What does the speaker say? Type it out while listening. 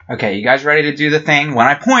Okay, you guys ready to do the thing? When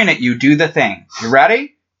I point at you, do the thing. You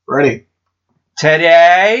ready? Ready.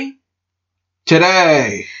 Today.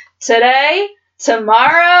 Today,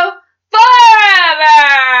 tomorrow,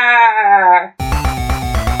 forever!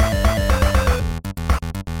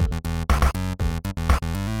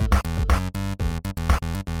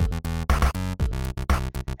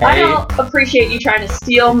 I don't appreciate you trying to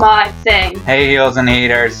steal my thing. Hey, heels and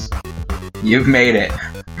heaters. You've made it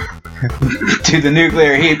to the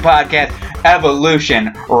Nuclear Heat Podcast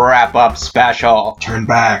Evolution Wrap-Up Special. Turn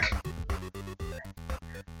back.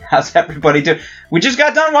 How's everybody doing? We just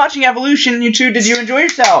got done watching Evolution. You two, did you enjoy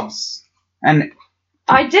yourselves? And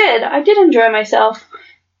I did enjoy myself.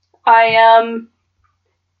 I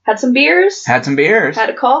had some beers. had some beers. Had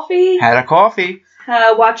a coffee. Had a coffee.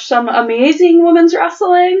 Watched some amazing women's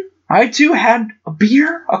wrestling. I too had a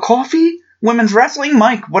beer, a coffee, women's wrestling.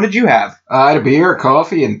 Mike, what did you have? I had a beer,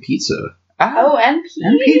 coffee, and pizza. And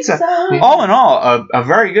pizza. All in all, a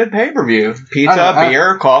very good pay-per-view. Pizza,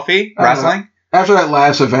 beer, coffee, wrestling. After that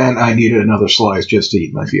last event, I needed another slice just to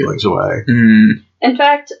eat my feelings away. In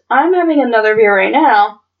fact, I'm having another beer right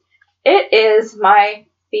now. It is my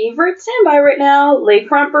favorite standby right now,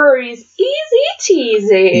 Lakefront Brewery's Easy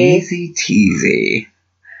Teasy. Easy Teasy.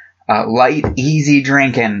 Light, easy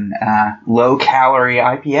drinking, low-calorie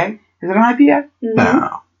IPA. Is it an IPA?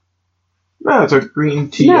 No, it's a green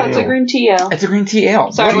tea ale. No, it's a green tea ale. It's a green tea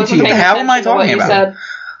ale. Sorry, I wasn't paying What the hell am I attention to what talking you about? said.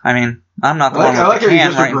 I mean, I'm not the I one with like the how you can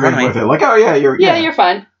just right in front of agreed me. with it. Like, oh yeah, You're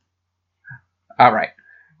fine. All right.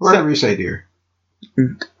 Whatever you say, dear.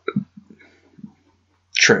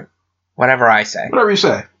 True. Whatever I say. Whatever you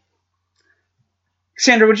say.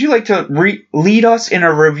 Sandra, would you like to lead us in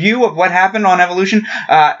a review of what happened on Evolution?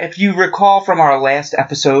 If you recall from our last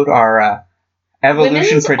episode, our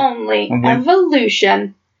Evolution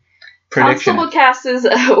Evolution. prediction. Constable Cass's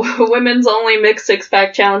Women's Only Mixed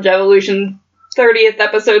Six-Pack Challenge Evolution 30th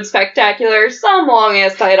Episode Spectacular. Some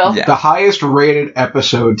long-ass title. Yeah. The highest rated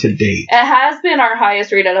episode to date. It has been our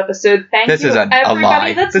highest rated episode. Thank This you, is a everybody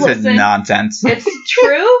lie. that's This listening. is nonsense. It's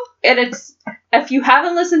true, and it's... If you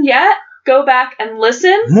haven't listened yet, go back and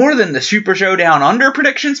listen. More than the Super Showdown Under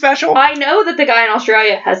prediction special? I know that the guy in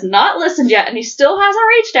Australia has not listened yet, and he still hasn't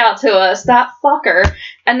reached out to us, that fucker.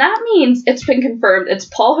 And that means it's been confirmed. It's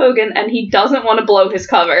Paul Hogan, and he doesn't want to blow his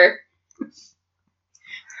cover.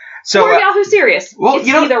 So, or Yahoo Serious. Well, It's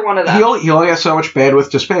either one of them. He only has so much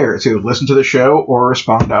bandwidth to spare to listen to the show or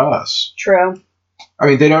respond to us. True. I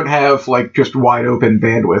mean, they don't have, like, just wide open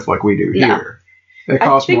bandwidth like we do No. here. They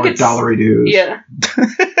cost think more it's- dollary dues. Yeah.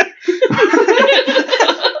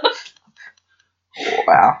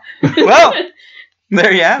 wow. Well,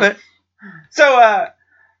 there you have it. So,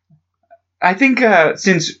 I think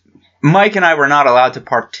since Mike and I were not allowed to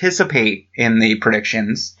participate in the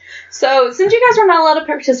predictions... So, since you guys are not allowed to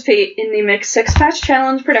participate in the Mixed Six-Patch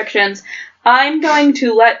Challenge predictions, I'm going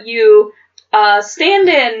to let you stand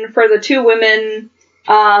in for the two women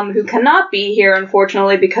who cannot be here,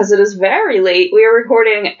 unfortunately, because it is very late. We are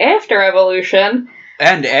recording after Evolution.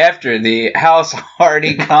 And after the House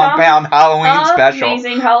Hardy Compound Halloween special.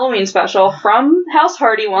 Amazing Halloween special from House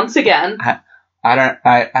Hardy once again.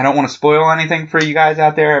 I don't want to spoil anything for you guys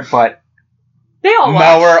out there, but They all watched.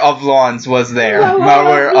 Mower of Lawns was there.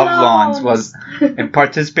 Mower of Lawns was and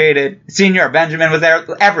participated. Senior Benjamin was there.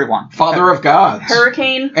 Everyone. Father of Gods.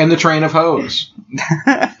 Hurricane. And the Train of Hose.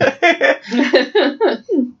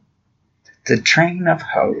 The Train of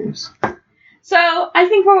Hose. So, I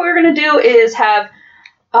think what we're going to do is have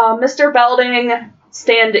Mr. Belding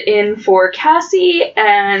stand in for Cassie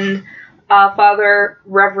and Father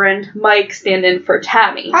Reverend Mike stand in for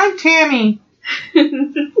Tammy. I'm Tammy.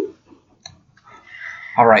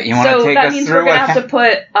 All right, you want to take us through So that means we're going to have to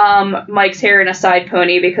put Mike's hair in a side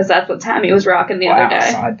pony because that's what Tammy was rocking the other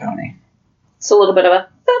day. Side pony. It's a little bit of a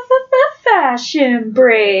fashion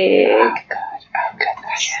break. Oh,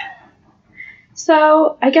 goodness.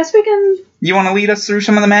 So, I guess we can You want to lead us through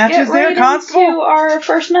some of the matches get right there, Constable? into our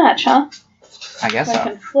first match, huh? I guess I so.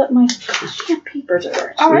 can flip my papers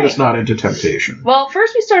over. So Alright. it's not into temptation. Well,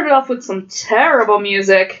 first we started off with some terrible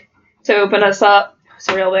music to open us up. It's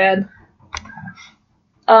real bad.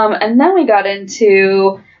 And then we got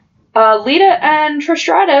into Lita and Trish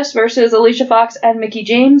Stratus versus Alicia Fox and Mickie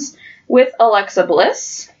James with Alexa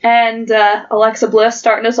Bliss. And Alexa Bliss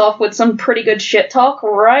starting us off with some pretty good shit talk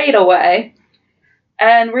right away.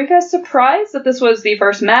 And were you guys surprised that this was the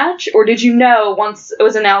first match? Or did you know once it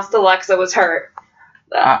was announced Alexa was hurt?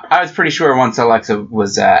 I was pretty sure once Alexa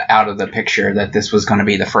was out of the picture that this was going to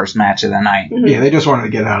be the first match of the night. Mm-hmm. Yeah, they just wanted to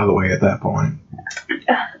get out of the way at that point.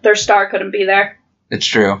 Their star couldn't be there. It's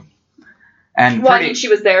true. And Well, I mean, she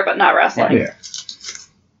was there, but not wrestling. Yeah.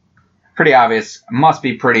 pretty obvious. Must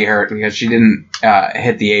be pretty hurt because she didn't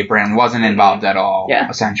hit the apron, wasn't involved at all,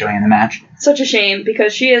 essentially, in the match. Such a shame,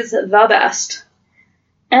 because she is the best.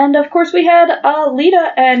 And, of course, we had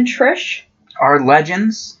Lita and Trish. Our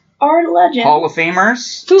legends. Hall of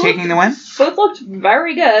Famers taking the win. Both looked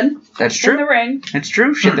very good. That's true. In the ring. It's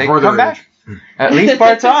true. Should they come back? At least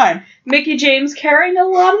part-time. Mickie James carrying a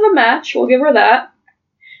lot of the match. We'll give her that.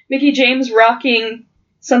 Mickie James rocking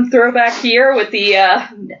some throwback gear with the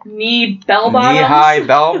knee bell bottoms. Knee-high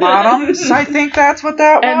bell bottoms. I think that's what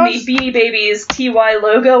that was. And the Beanie Babies TY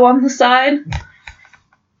logo on the side.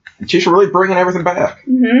 She's really bringing everything back.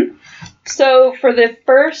 Mm-hmm. So for the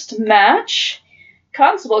first match,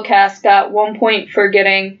 Constable Cass got 1 point for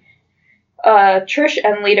getting Trish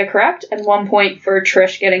and Lita correct, and 1 point for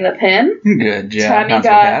Trish getting the pin. Good job, Tammy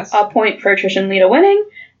got a point for Trish and Lita winning,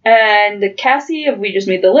 and Cassie, if we just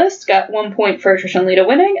made the list, got 1 point for Trish and Lita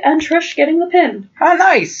winning, and Trish getting the pin. Oh,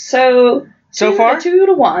 nice. So far?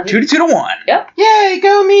 2-1. 2-1. Yep. Yay,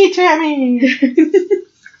 go me, Tammy!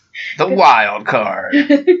 The wild card.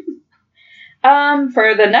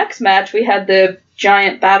 For the next match, we had the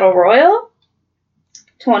Giant Battle Royal.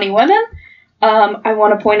 20 women. I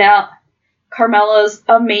want to point out Carmella's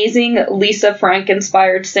amazing Lisa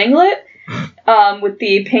Frank-inspired singlet with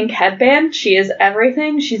the pink headband. She is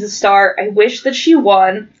everything. She's a star. I wish that she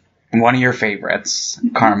won. One of your favorites,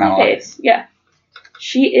 Carmella. Yeah.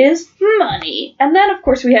 She is money. And then, of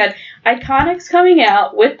course, we had Iconics coming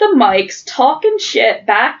out with the mics, talking shit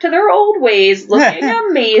back to their old ways, looking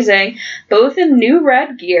amazing, both in new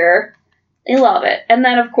red gear. They love it. And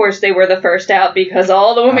then, of course, they were the first out because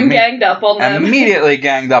all the women ganged up on them. Immediately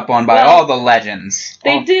ganged up on by all the legends.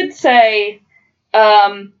 They did say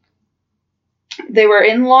they were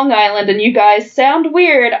in Long Island and you guys sound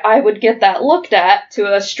weird. I would get that looked at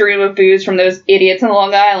to a stream of boos from those idiots in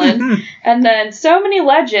Long Island. And then so many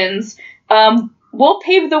legends. We'll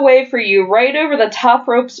pave the way for you right over the top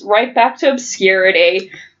ropes, right back to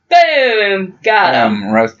obscurity. Boom! Got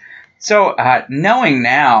him. So, knowing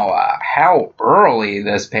now how early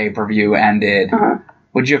this pay-per-view ended,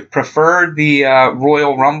 would you have preferred the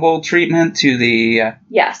Royal Rumble treatment to the...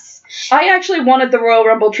 Yes. I actually wanted the Royal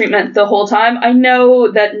Rumble treatment the whole time. I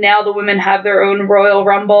know that now the women have their own Royal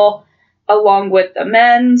Rumble along with the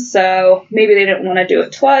men, so maybe they didn't want to do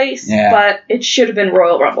it twice, but it should have been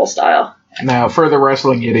Royal Rumble style. Now, for the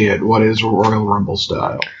wrestling idiot, what is Royal Rumble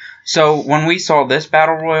style? So when we saw this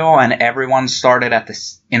Battle Royal and everyone started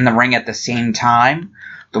in the ring at the same time,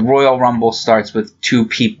 the Royal Rumble starts with 2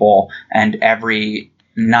 people, and every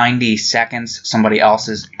 90 seconds somebody else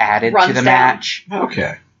is added to the match.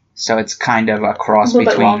 Okay. So it's kind of a cross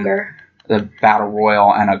between the Battle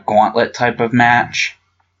Royal and a gauntlet type of match.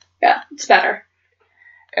 Yeah, it's better.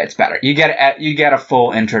 It's better. You get a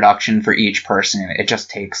full introduction for each person. It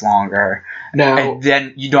just takes longer. Now, and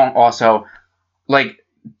then you don't also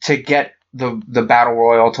to get the Battle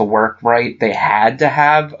Royal to work right, they had to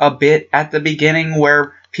have a bit at the beginning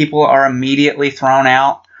where people are immediately thrown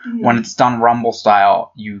out. Mm-hmm. When it's done Rumble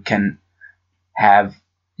style, you can have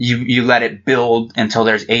you let it build until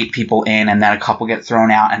there's 8 people in, and then a couple get thrown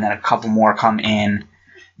out, and then a couple more come in.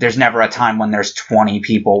 There's never a time when there's 20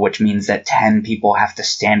 people, which means that 10 people have to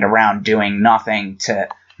stand around doing nothing to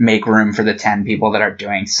make room for the 10 people that are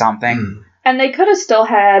doing something. And they could have still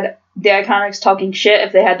had the Iconics talking shit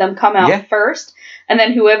if they had them come out first, and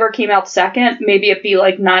then whoever came out second, maybe it'd be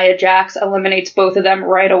like Nia Jax eliminates both of them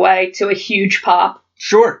right away to a huge pop.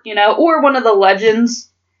 Sure. Or one of the legends,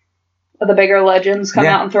 the bigger legends, come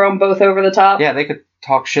out and throw them both over the top. Yeah, they could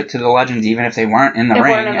talk shit to the legends even if they weren't in the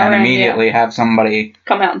ring and immediately have somebody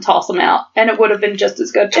come out and toss them out, and it would have been just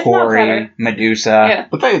as good. Tori, Medusa. Yeah.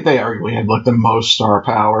 But they arguably had the most star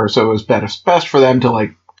power, so it was best for them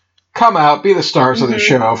to come out, be the stars of the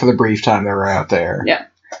show for the brief time they were out there. Yeah.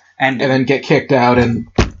 And then get kicked out and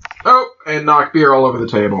knock beer all over the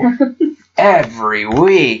table. Every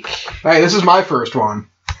week. Hey, this is my first one.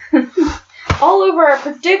 All over our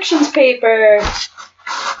predictions paper.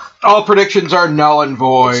 All predictions are null and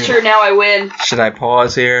void. It's true, now I win. Should I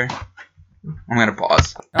pause here? I'm going to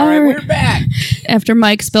pause. All right, we're back. After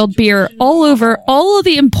Mike spilled beer all over all of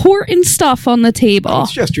the important stuff on the table.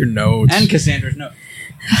 It's just your notes. And Cassandra's notes.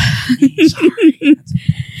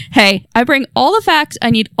 Hey, I bring all the facts.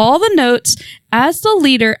 I need all the notes. As the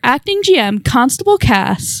leader, acting GM, Constable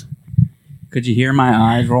Cass. Could you hear my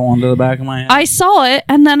eyes roll into the back of my head? I saw it,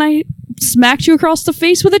 and then I smacked you across the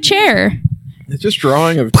face with a chair. It's just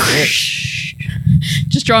drawing of tits.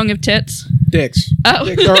 Just drawing of tits? Dicks. Oh.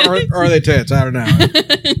 Dicks, or are they tits? I don't know.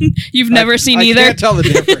 You've never seen either? I can't tell the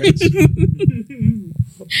difference.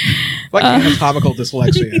 Like anatomical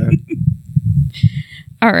dyslexia.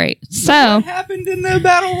 All right. So What happened in the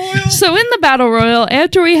battle royal? So in the battle royal,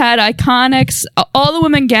 after we had Iconics, all the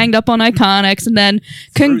women ganged up on Iconics and then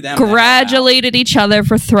Threw them congratulated each other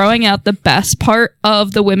for throwing out the best part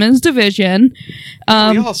of the women's division.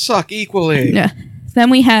 we all suck equally. Yeah.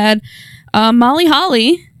 Then we had Molly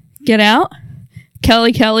Holly get out,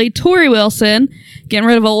 Kelly, Tori Wilson, getting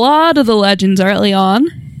rid of a lot of the legends early on.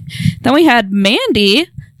 Then we had Mandy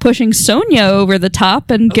pushing Sonya over the top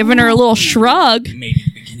and giving her a little shrug. Maybe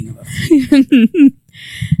the beginning of a feud.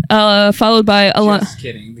 Followed by Just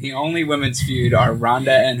kidding. The only women's feud are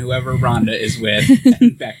Ronda and whoever Ronda is with,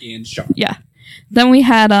 and Becky and Charlotte. Yeah. Then we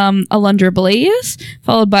had Alundra Blaze,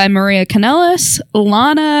 followed by Maria Kanellis,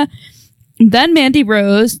 Lana, then Mandy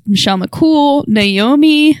Rose, Michelle McCool,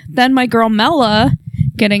 Naomi, then my girl Mella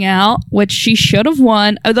getting out, which she should have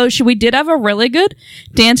won. Although we did have a really good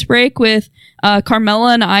dance break with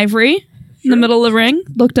Carmella and Ivory in the middle of the ring.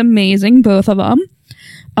 Looked amazing, both of them.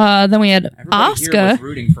 Then we had Everybody here Asuka. was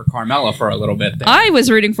rooting for Carmella for a little bit there. I was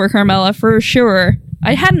rooting for Carmella for sure.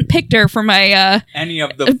 I hadn't picked her for my Any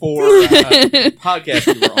of the 4 podcasts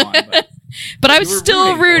you were on. but I You was were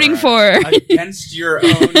still rooting for her. Against your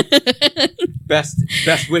own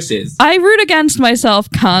best wishes. I root against myself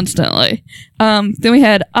constantly. Then we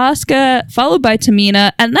had Asuka, followed by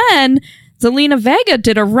Tamina, and then Zelina Vega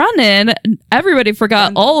did a run-in. Everybody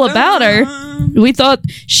forgot all about her.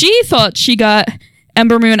 She thought she got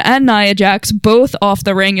Ember Moon and Nia Jax both off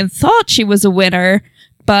the ring and thought she was a winner.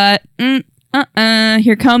 But,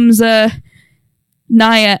 here comes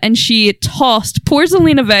Nia, and she tossed poor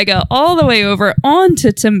Zelina Vega all the way over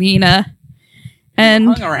onto Tamina. And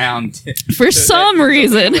hung around for some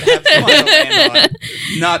reason. would have someone to land on,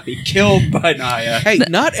 not be killed by Nia. Hey,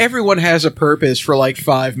 not everyone has a purpose for like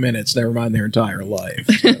 5 minutes, never mind their entire life.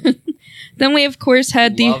 So. Then we, of course,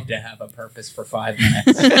 had Love to have a purpose for 5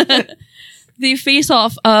 minutes. the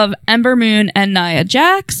face-off of Ember Moon and Nia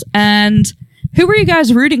Jax. And who were you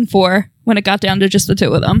guys rooting for when it got down to just the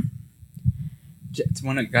two of them?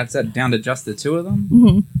 When it got set down to just the two of them?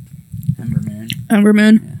 Mm-hmm. Ember Moon. Ember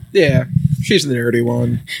Moon. Yeah, she's the nerdy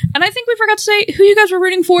one. And I think we forgot to say who you guys were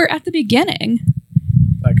rooting for at the beginning.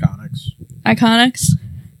 Iconics.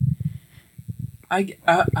 I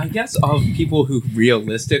guess of people who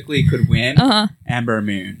realistically could win, Ember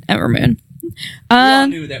Moon. Ember Moon. We all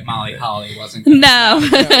knew that Molly Holly wasn't gonna No.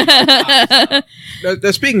 Now,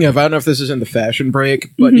 speaking of, I don't know if this is in the fashion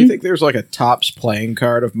break, but do you think there's like a Topps playing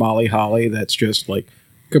card of Molly Holly that's just like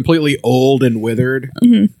completely old and withered?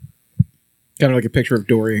 Mm-hmm. Kind of like a picture of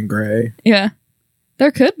Dorian Gray. Yeah.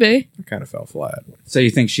 There could be. It kind of fell flat. So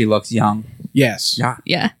you think she looks young? Yes. Yeah.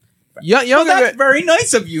 Yeah. Yeah, Well, that's very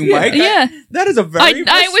nice of you, Mike. Yeah. That is a very I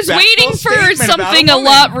was respectful waiting for statement about something a woman.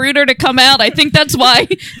 lot ruder to come out. I think that's why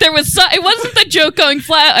there was it wasn't the joke going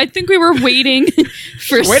flat. I think we were waiting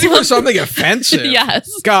for for something offensive. Yes.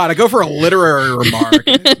 God, I go for a literary remark.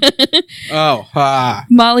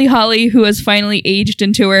 Molly Holly, who has finally aged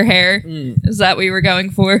into her hair. Is that what we were going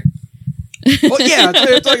for? Well, yeah,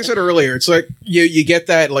 it's like I said earlier. It's like you get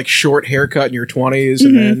that like short haircut in your 20s,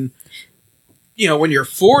 and then when you're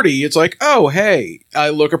 40, it's like, oh, hey, I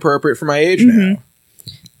look appropriate for my age now.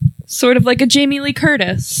 Sort of like a Jamie Lee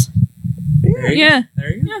Curtis. There you Yeah. go.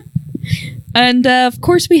 There you go. And of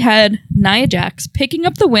course, we had Nia Jax picking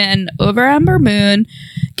up the win over Ember Moon,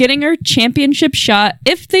 getting her championship shot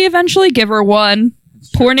if they eventually give her one.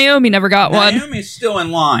 Poor Naomi never got one. Naomi's still in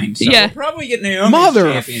line, so Yeah. we'll probably get Naomi's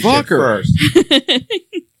championship Motherfucker. first.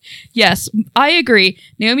 Yes, I agree.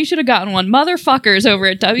 Naomi should have gotten one. Motherfuckers over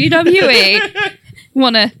at WWE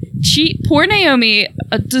want to cheat poor Naomi,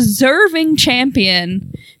 a deserving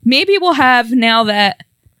champion. Maybe we'll have now that...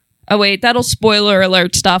 Oh, wait, that'll spoiler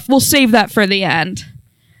alert stuff. We'll save that for the end.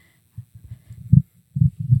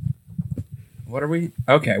 What are we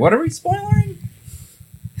spoiling?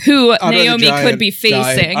 Who Under the Naomi giant could be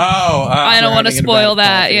facing. I don't want to drowning in a spoil vat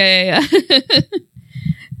that. of Yeah.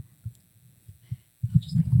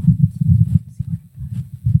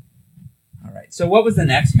 All right. So what was the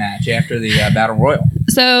next match after the Battle Royal?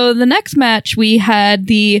 So the next match, we had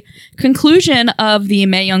the conclusion of the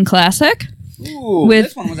Mae Young Classic. Ooh,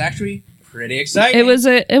 this one was actually pretty exciting. It was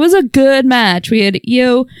a good match. We had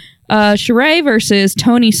Io Shirai versus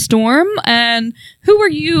Toni Storm. And who were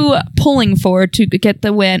you pulling for to get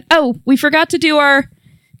the win? Oh, we forgot to do our,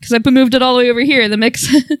 because I moved it all the way over here, the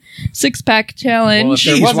mix six-pack challenge. Well, if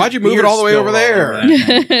there Jeez, wasn't why'd you move it beer all the way spilled over there? all over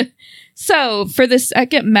that. So for the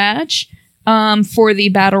second match, for the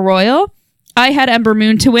Battle Royal, I had Ember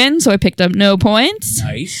Moon to win, so I picked up no points.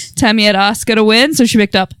 Nice. Tammy had Asuka to win, so she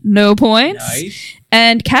picked up no points. Nice.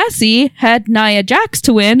 And Cassie had Nia Jax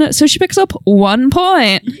to win, so she picks up 1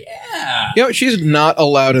 point. Yeah. You know, she's not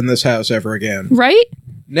allowed in this house ever again. Right?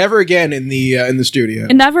 Never again in the studio.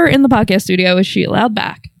 And never in the podcast studio is she allowed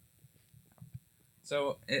back.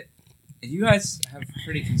 So you guys have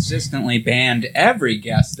pretty consistently banned every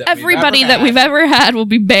guest that Everybody that we've ever had will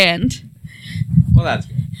be banned. Well, that's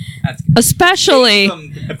good. That's good. Especially...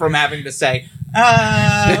 from having to say,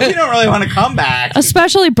 we don't really want to come back.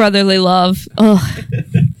 Especially Brotherly Love. Ugh.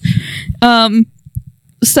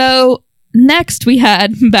 So next we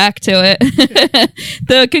had, back to it,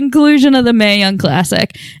 the conclusion of the Mae Young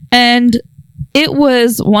Classic. And it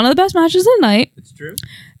was one of the best matches of the night. It's true.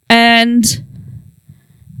 And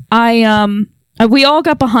we all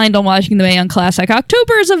got behind on watching the Mae Young Classic.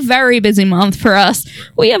 October is a very busy month for us.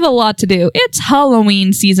 We have a lot to do. It's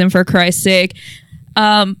Halloween season, for Christ's sake.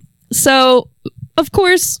 So, of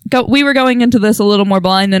course, we were going into this a little more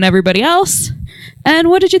blind than everybody else. And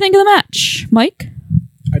what did you think of the match, Mike?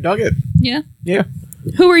 I dug it. Yeah? Yeah.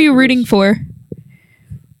 Who were you rooting for?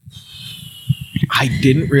 I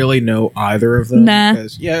didn't really know either of them. Nah.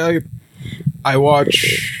 Because, I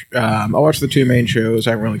watch the two main shows.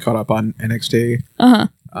 I haven't really caught up on NXT.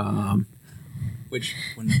 Uh-huh. Which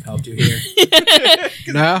wouldn't have helped you here.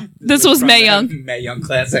 No? This was From Mae the Young. Mae Young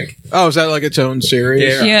Classic. Oh, is that like its own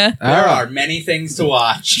series? Yeah. There are many things to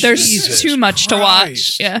watch. There's Jesus too much to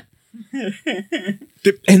watch. Christ. Yeah.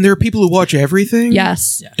 And there are people who watch everything?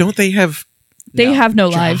 Yes. Yeah. Don't they have They have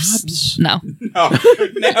no jobs? lives. No.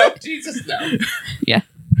 No, Jesus, no.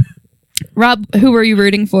 Rob, who were you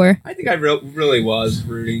rooting for? I think I really was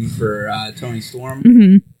rooting for Tony Storm.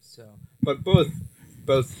 Mm-hmm. So, but both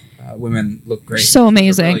women look great. So It was a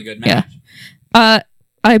amazing. really good Yeah. match.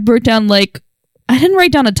 I wrote down, I didn't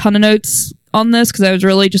write down a ton of notes on this because I was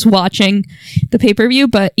really just watching the pay-per-view,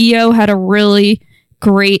 but Io had a really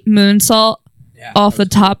great moonsault Yeah, off the that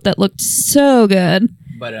was top that looked so good.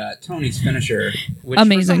 But Tony's finisher, which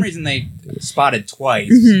Amazing. for some reason they spotted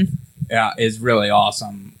twice, Mhm. is really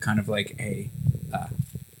awesome. Kind of like a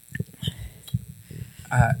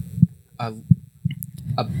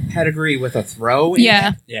pedigree with a throw. In Yeah.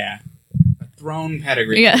 it. Yeah, a thrown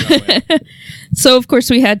pedigree. Yeah. To go with. So, of course,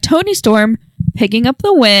 we had Tony Storm picking up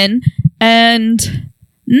the win, and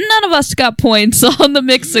none of us got points on the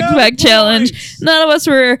Mixed Six Pack Challenge. points. None of us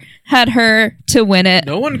had her to win it.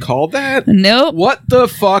 No one called that? Nope. What the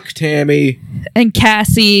fuck, Tammy? And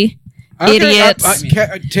Cassie. Idiots.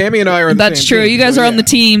 Tammy and I are on the That's same true. team, You guys so are on the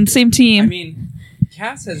team. Same I team. mean,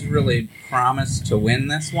 Cass has really promised to win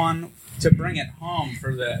this one to bring it home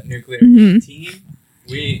for the nuclear Mhm. team.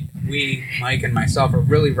 We, Mike and myself, are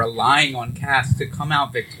really relying on Cass to come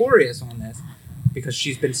out victorious on this because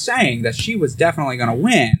she's been saying that she was definitely going to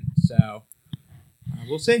win. So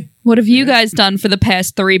we'll see. What have you guys done for the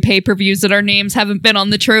past 3 pay-per-views that our names haven't been on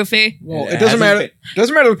the trophy? Well, It it doesn't hasn't matter. been-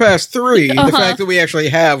 Doesn't matter the past 3. Uh-huh. The fact that we actually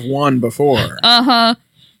have won before, Uh-huh.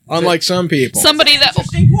 unlike some people. Somebody that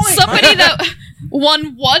Interesting point.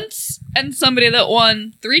 won once and somebody that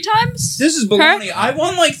won 3 times? This is baloney. I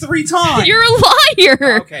won like 3 times. You're a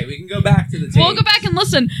liar. Okay, we can go back to the tape. We'll go back and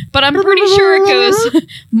listen, but I'm pretty sure it goes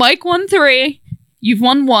Mike won 3, you've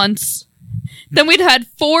won once. Then we'd had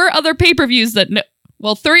 4 other pay-per-views 3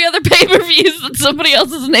 other pay-per-views that somebody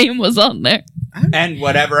else's name was on there. And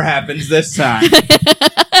whatever happens this time.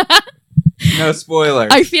 No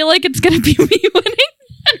spoilers. I feel like it's gonna be me winning.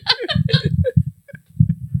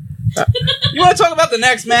 You want to talk about the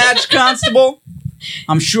next match, Constable?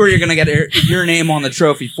 I'm sure you're going to get your name on the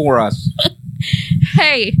trophy for us.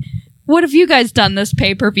 Hey, what have you guys done this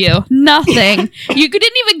pay-per-view? Nothing. You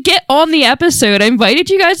didn't even get on the episode. I invited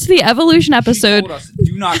you guys to the Evolution She episode. told us,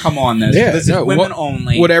 do not come on this. Yeah, This is no, women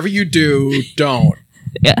only. Whatever you do, don't.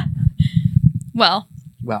 Yeah. Well,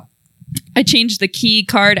 I changed the key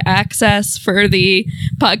card access for the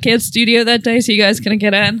podcast studio that day, so you guys can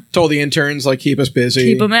get in. Told the interns, keep us busy.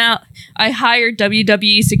 Keep them out. I hired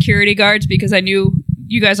WWE security guards because I knew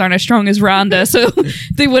you guys aren't as strong as Rhonda, so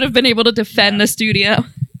they would have been able to defend the studio.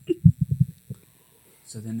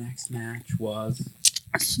 So the next match was...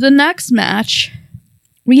 So the next match,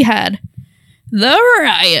 we had the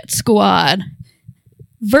Riot Squad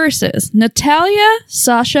versus Natalia,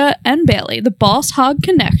 Sasha, and Bailey, the Boss Hog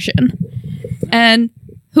Connection. And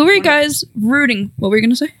who are you guys rooting? What were you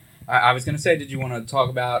going to say? I was going to say, did you want to talk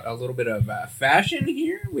about a little bit of fashion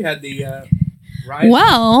here? We had the Riot...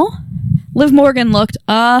 Well, Liv Morgan looked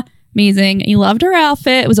amazing. You loved her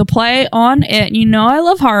outfit. It was a play on it. You know I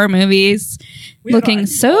love horror movies. We had, I Looking think,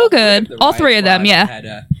 so all three good. of the All Riot 3 of them, Squad yeah. had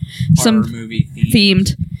a Some horror movie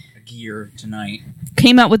Themed. gear tonight. Liv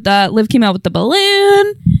came out with the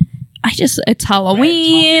balloon. It's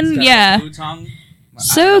Halloween. Red tongue instead of Yeah. blue tongue.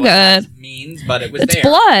 So I don't know what good. that means, but it was It's there.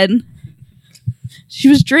 blood. She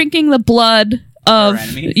was drinking the blood of Her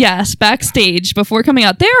enemy? yes backstage before coming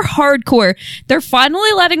out. They're hardcore. They're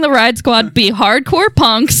finally letting the Riot Squad be hardcore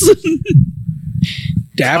punks.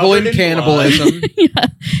 Dabble in Covered in cannibalism. Yeah.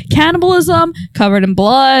 Cannibalism, covered in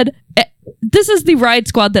blood. This is the Riot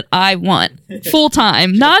Squad that I want full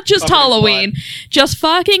time, not just Covered in Halloween, just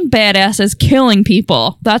fucking badasses killing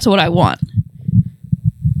people. That's what I want.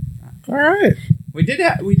 All right. We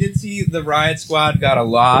did see the Riot Squad got a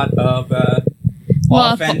lot of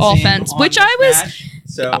offense, on which this I was. match,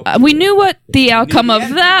 so We knew what the outcome the of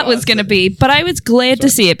ending that was was. going to be, but I was glad to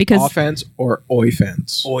see it because Offense or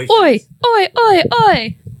offense? Oi, oi, oi, oi,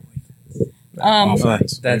 oi.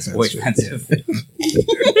 Offense. that's Offense. offensive.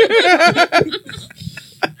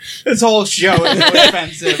 This whole show is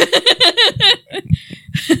offensive.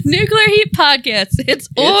 Nuclear Heat Podcast. It's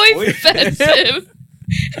oi offensive.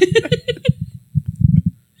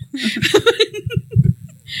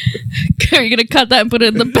 Are you gonna cut that and put it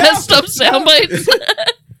in the best of sound bites?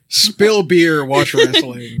 Spill beer, watch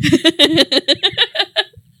wrestling.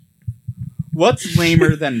 What's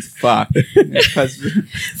lamer than fuck? Because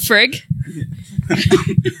Frig.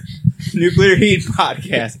 Nuclear Heat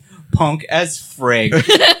Podcast, punk as frig.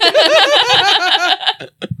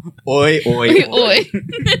 Oi, oi, Oi, oi. oi.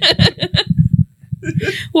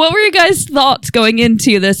 What were your guys' thoughts going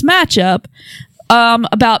into this matchup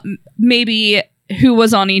about maybe who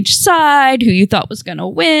was on each side, who you thought was going to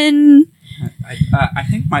win? I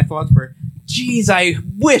think my thoughts were, geez, I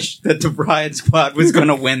wish that the Riot Squad was going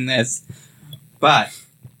to win this. But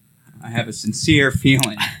I have a sincere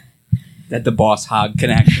feeling that the Boss Hog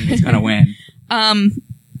Connection was going to win.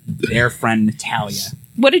 Their friend Natalia.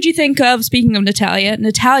 What did you think of, speaking of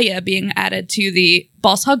Natalia being added to the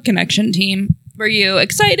Boss Hug Connection team? Were you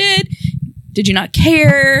excited? Did you not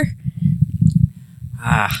care?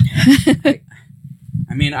 I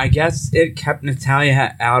mean, I guess it kept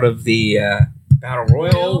Natalia out of the Battle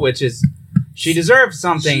Royal, which is... She deserves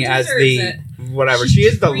something She as deserves the... it. Whatever. She's She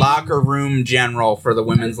is the trained- locker room general for the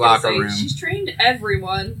women's locker room. She's trained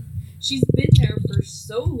everyone. She's been there for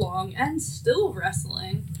so long and still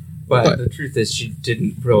wrestling. But the truth is, she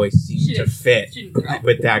didn't really seem She to didn't- fit she didn't grow.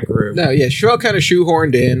 with that group. No, yeah, she felt kind of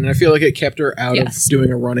shoehorned in, and I feel like it kept her out Yes. of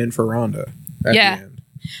doing a run-in for Ronda at Yeah. the end.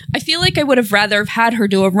 I feel like I would have rather have had her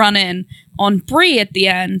do a run-in on Brie at the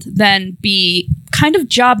end than be kind of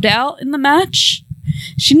jobbed out in the match.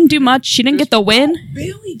 She didn't do much. She didn't get the win.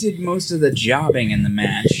 Bailey did most of the jobbing in the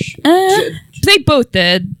match. They both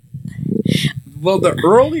did. Well, the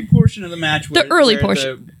early portion of the match, The early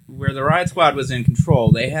portion. where the Riot Squad was in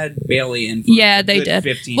control, they had Bailey in. For Yeah, a they good did.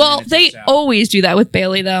 15 Well, minutes they or so. always do that with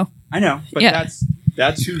Bailey, though. I know, but Yeah.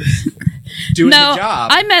 that's who's doing No, the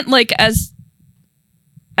job. I meant like as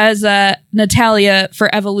Natalia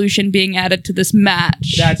for Evolution being added to this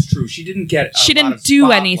match. That's true. She didn't get. She a didn't lot of do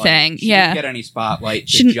spotlight. anything, She yeah. didn't get any spotlight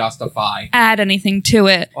She to didn't- justify. add anything to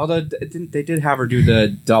it. Although they did have her do the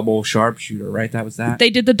double sharpshooter, right? That was that. They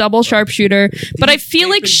did the double sharpshooter, but I feel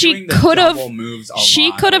They've like been she doing the could have double moves a she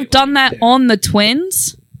lot could have lately. done that Yeah. on the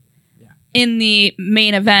twins Yeah. in the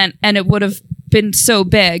main event, and it would have been so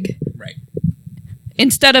big. Right.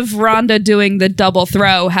 Instead of Ronda doing the double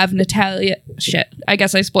throw, have Natalia. Shit, I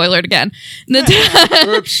guess I spoiled again.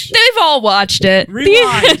 Oops. They've all watched it.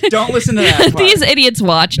 Rewind. Don't listen to that part. These idiots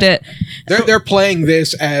watched it. They're playing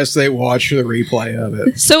this as they watch the replay of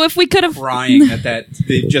it. So if we could have Crying that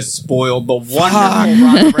they just spoiled the wonderful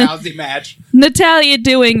Ronda Rousey match. Natalia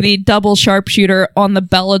doing the double sharpshooter on the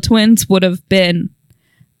Bella twins would have been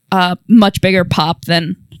a much bigger pop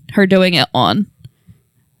than her doing it on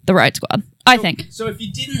the Riot Squad. I think. So if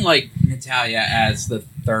you didn't like Natalia as the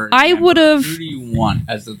third, I member, would've- Who do you want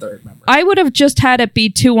as the third member? I would have just had it be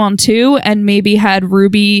 2-on-2 and maybe had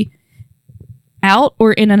Ruby out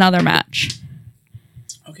or in another match.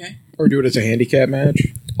 Okay. Or do it as a handicap match.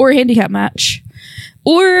 Or a handicap match.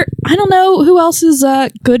 Or, I don't know, who else is a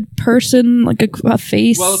good person, like a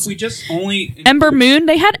face? Well, if we just only Ember Moon,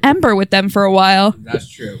 they had Ember with them for a while. That's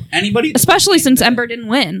true. Anybody, that Especially was in since the- Ember didn't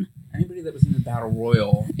win. Anybody that was in the Battle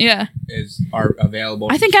Royal Yeah. are available.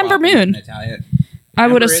 I to think swap Ember with Moon. Natalia. I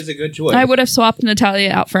would Ember have is a good choice. I would have swapped Natalia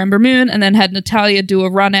out for Ember Moon and then had Natalia do a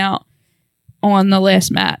run out on the last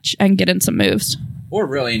match and get in some moves. Or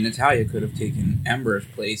really, Natalia could have taken Ember's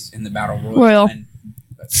place in the Battle Royal. Royal. And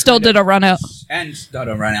Still kind did of- a run out. And did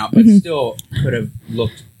a run out, but Mhm. still could have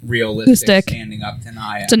looked realistic Stick. standing up to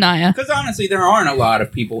Nia. To Nia. Because honestly, there aren't a lot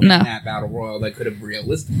of people in No. that Battle Royal that could have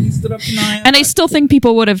realistically stood up to Nia. And I still think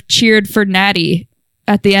people would have cheered for Natty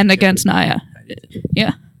at the end against Nia.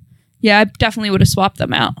 Yeah. Yeah, I definitely would have swapped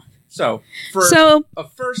them out. So, for a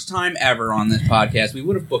first time ever on this podcast, we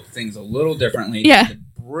would have booked things a little differently. Yeah. The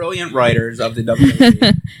brilliant writers of the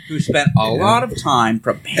WWE who spent a lot of time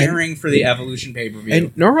preparing for the Evolution pay-per-view.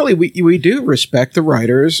 And normally we do respect the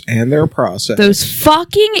writers and their process. Those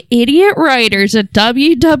fucking idiot writers at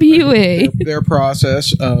WWE. Their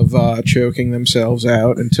process of choking themselves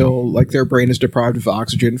out until like their brain is deprived of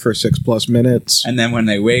oxygen for 6+ minutes. And then when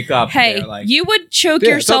they wake up, Hey, they're like, you would choke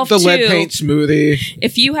Yeah, yourself the too lead paint smoothie.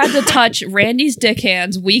 if you had to touch Randy's dick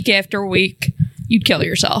hands week after week. You'd kill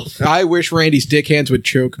yourself. I wish Randy's dick hands would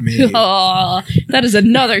choke me. Oh, that is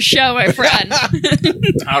another show, my friend.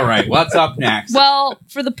 all right, what's up next? Well,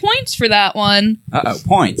 for the points for that one,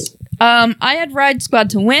 Points. I had Ride Squad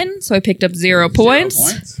to win, so I picked up 0 points.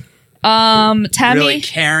 0 points. Tammy, Really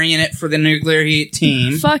carrying it for the Nuclear Heat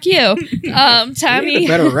team. fuck you. Tammy,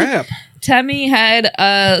 Better rap. Tammy had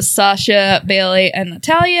Sasha, Bailey, and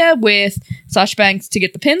Natalia with Sasha Banks to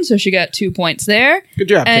get the pin, so she got 2 points there. Good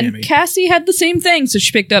job, And Tammy. Cassie had the same thing, so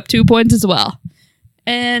she picked up 2 points as well.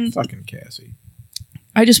 And Fucking Cassie.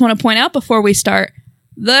 I just want to point out before we start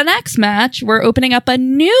the next match, we're opening up a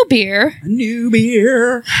new beer. A new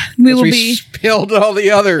beer. We will be spilled all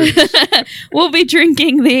the others. we'll be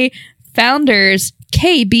drinking the Founders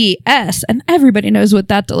KBS, and everybody knows what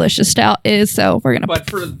that delicious stout is, so we're gonna But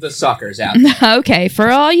for the suckers out there. okay, for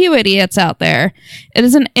all you idiots out there, it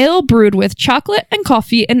is an ale brewed with chocolate and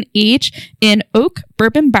coffee in each in oak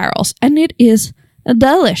bourbon barrels, and it is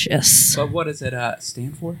delicious. But what does it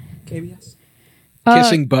stand for, KBS?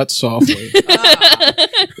 Kissing butt softly.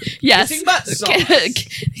 Yes, Kissing butt sauce.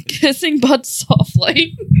 Kissing butt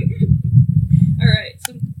softly. All right.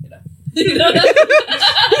 So,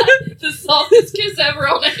 the softest kiss ever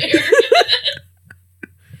on air.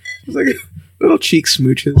 It's like little cheek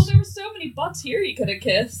smooches. Well, there were so many butts here you could have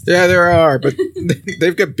kissed. Yeah, there are, but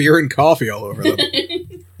they've got beer and coffee all over them.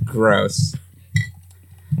 Gross.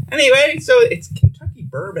 Anyway, so it's Kentucky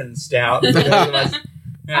Bourbon Stout. For those of us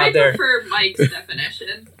I out there, prefer Mike's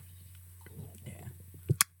definition.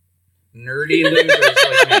 nerdy losers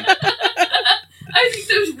like me. I think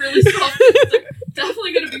those really soft kids are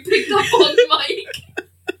definitely going to be picked up on Mike.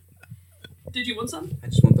 Did you want some? I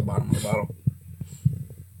just want the bottom of the bottle.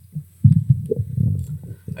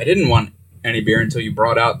 I didn't want any beer until you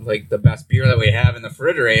brought out like the best beer that we have in the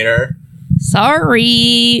refrigerator.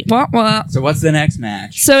 Sorry. Wah, wah. So what's the next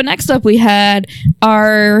match? So next up we had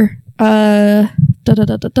our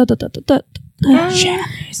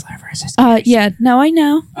yeah, no, I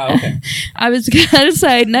know. Oh, okay. I was gonna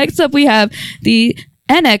say next up we have the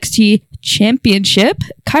NXT Championship,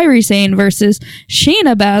 Kairi Sane versus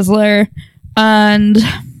Shayna Baszler. And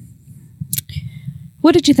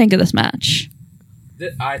what did you think of this match?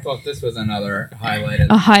 I thought this was another highlight.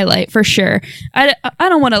 A highlight for sure. I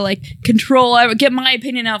don't want to like control. I would get my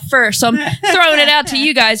opinion out first, so I'm throwing it out to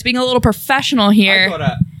you guys, being a little professional here.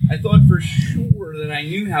 I thought for sure that I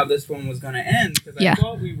knew how this one was going to end because I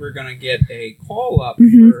thought we were going to get a call up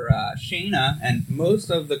for Shayna, and most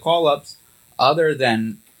of the call ups, other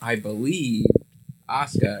than I believe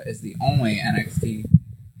Asuka, is the only NXT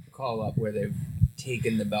call up where they've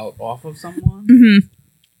taken the belt off of someone. Mm-hmm.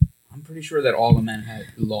 I'm pretty sure that all the men had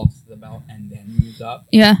lost the belt and then moved up.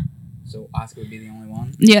 Yeah. So Asuka would be the only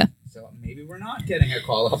one. Yeah. So maybe we're not getting a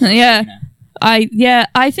call up. Yeah. Shayna.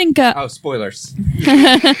 I think. Oh, spoilers.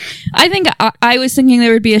 I think I was thinking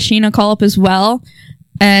there would be a Sheena call up as well,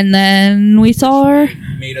 and then we saw her.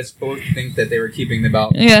 Made us both think that they were keeping the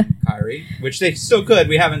belt Yeah. on Kairi, which they still could.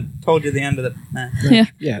 We haven't told you the end of the match.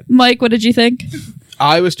 Yeah. Mike, what did you think?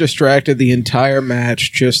 I was distracted the entire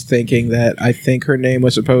match just thinking that I think her name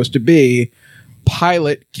was supposed to be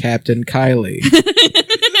Pilot Captain Kylie.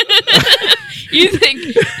 You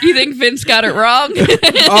think Vince got it wrong?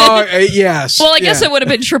 Oh, yes. Well, I guess it would have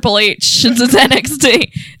been Triple H since it's NXT.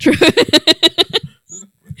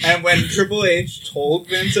 And when Triple H told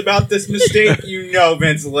Vince about this mistake, you know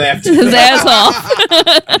Vince laughed His ass off.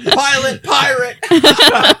 Pilot pirate.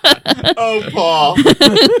 Oh, Paul.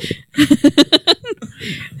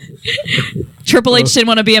 Triple H didn't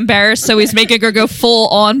want to be embarrassed, so he's making her go full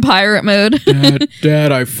on pirate mode.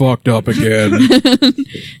 Dad, I fucked up again.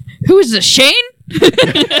 Who is this, Shane?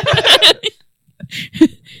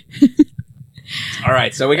 All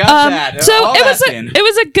right, so we got that. So All that's in. it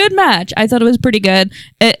was a good match. I thought it was pretty good.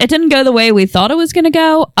 It didn't go the way we thought it was going to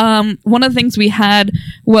go. One of the things we had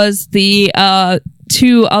was the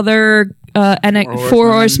two other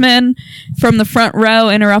four horsemen from the front row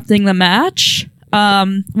interrupting the match.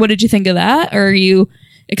 What did you think of that? Are you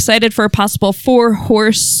excited for a possible 4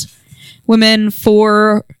 horse women,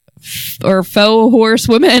 or faux horse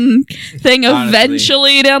women thing Honestly.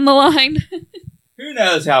 eventually down the line? Who Who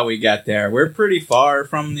knows how we get there? We're pretty far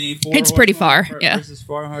from the four. It's pretty horsewomen far, yeah. Versus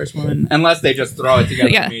four horsewomen, unless they just throw it together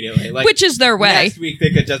Yeah. immediately. Like, Which is their way. Next week they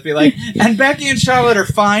could just be like, and Becky and Charlotte are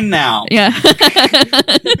fine now. Yeah.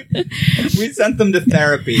 We sent them to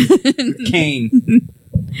therapy. Kane.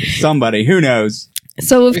 Somebody. Who knows?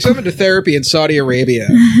 So We sent him to therapy in Saudi Arabia.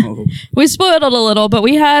 Oh. we spoiled it a little, but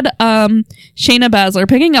we had Shayna Baszler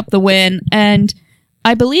picking up the win, and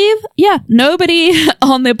I believe, nobody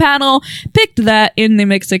on the panel picked that in the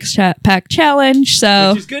Mixed Six Pack Challenge,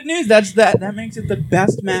 so... Which is good news. That makes it the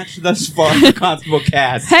best match thus far for Constable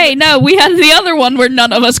Cass. Hey, no, we had the other one where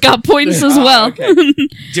none of us got points as well. Okay.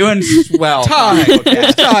 Doing swell. Tied. Constable Cass.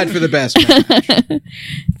 It's tied for the best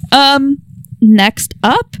match. Next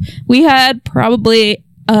up, we had probably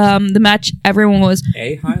the match everyone was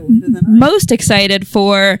A highlight of the night. most excited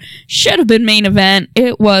for. Should have been main event.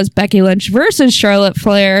 It was Becky Lynch versus Charlotte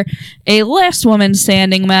Flair, a last woman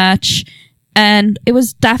standing match, and it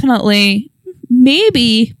was definitely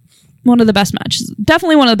maybe one of the best matches.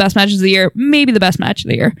 Definitely one of the best matches of the year. Maybe the best match of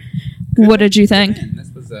the year. What did you think? Man,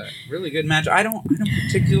 this was a really good match. I don't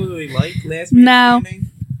particularly like Last Man No.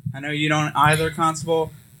 Standing. I know you don't either,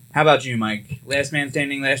 Constable. How about you, Mike? Last man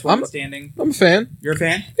standing, last woman standing. I'm a fan. You're a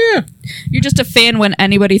fan? Yeah. You're just a fan when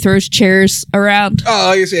anybody throws chairs around. Oh,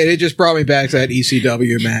 like I said, it just brought me back to that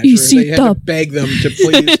ECW match. EC Where they had to dub. beg them to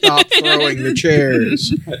please stop throwing the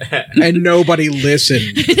chairs. And nobody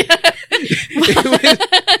listened.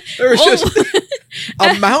 There was just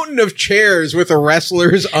a mountain of chairs with the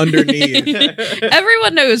wrestlers underneath.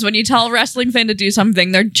 Everyone knows when you tell a wrestling fan to do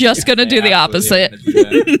something, they're just going to do the opposite.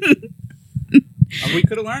 We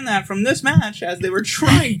could have learned that from this match as they were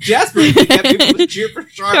trying desperately to get people to cheer for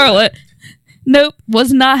Charlotte. Charlotte. Nope,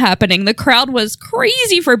 was not happening. The crowd was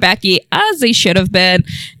crazy for Becky, as they should have been.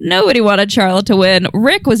 Nobody wanted Charlotte to win.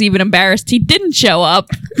 Rick was even embarrassed he didn't show up.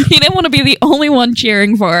 He didn't want to be the only one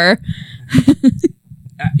cheering for her.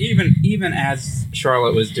 Even as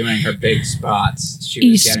Charlotte was doing her big spots,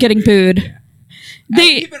 she was He's getting booed. Yeah.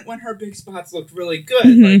 They- And even when her big spots looked really good,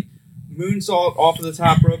 Mhm. like moonsault off of the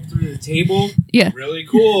top rope through the table, Yeah. really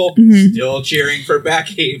cool. Mhm. Still cheering for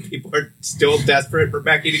Becky. People are still desperate for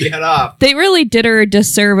Becky to get up. They really did her a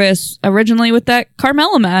disservice originally with that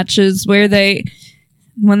Carmella match, is where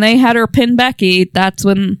when they had her pin Becky, that's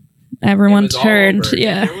when everyone It was all turned. over.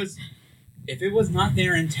 Yeah. If it was not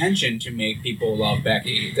their intention to make people love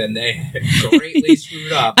Becky, then they greatly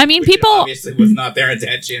screwed up. I mean, which people- obviously was not their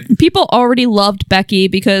intention. People already loved Becky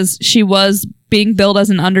because she was being billed as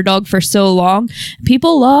an underdog for so long.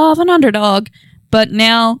 People love an underdog, but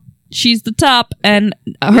now she's the top and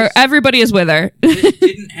everybody is with her. It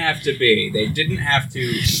didn't have to be. They didn't have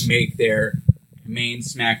to make their main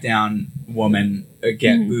SmackDown woman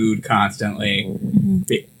get booed constantly.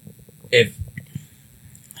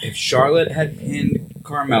 If Charlotte had pinned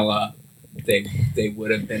Carmella, they would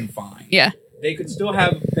have been fine. Yeah. They could still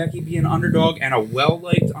have Becky be an underdog and a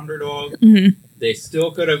well-liked underdog. Mhm. They still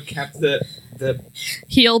could have kept the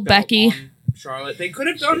Heel belt Becky. on Charlotte. They could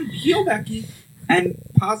have done heel Becky and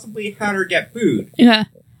possibly had her get booed. Yeah.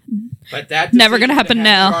 But that Never gonna decision happen to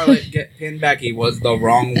now. have Charlotte get pinned Becky was the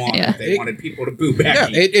wrong one. Yeah. They wanted people to boo Yeah,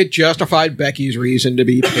 Becky. it justified Becky's reason to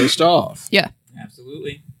be pissed off.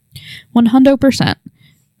 Absolutely. 100%.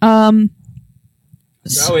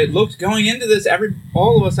 So it looked going into this.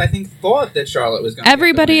 All of us, I think, thought that Charlotte was going.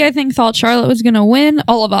 Everybody, I think, thought Charlotte was going to win.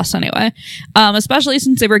 All of us, anyway. Especially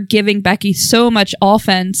since they were giving Becky so much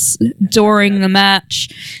offense during the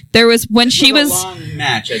match. There was when she was a long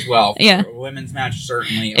match as well. For Yeah. a women's match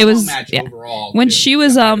certainly. It was- long match yeah. overall. When too, she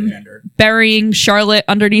was, for the gender. burying Charlotte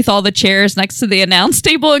underneath all the chairs next to the announce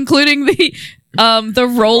table, including the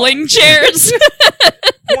rolling chairs.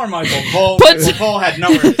 Poor Michael Cole. Put- Michael Cole had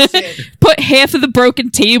nowhere to sit. Put half of the broken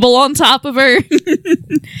table on top of her.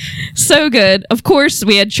 So good. Of course,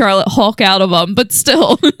 we had Charlotte Hulk out of them, but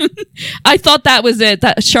still, I thought that was it.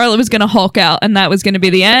 That Charlotte was going to Hulk out, and that was going to be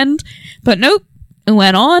the end. But nope, it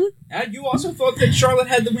went on. And you also thought that Charlotte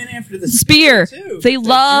had the win after the Spear. too. They That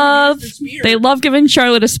love. Junior's the spear. They love giving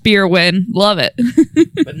Charlotte a spear win. Love it.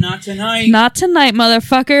 but not tonight. Not tonight,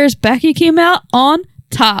 motherfuckers. Becky came out on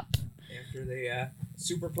top, After they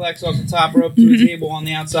superplex off the top rope to a table on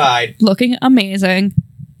the outside, looking amazing.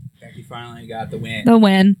 Becky finally got the win. The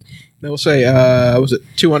win. I will say, was it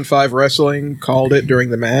 215 Wrestling called it during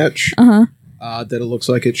the match? Uh That it looks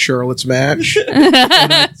like it's Charlotte's match.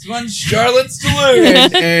 huh. This one's Charlotte's to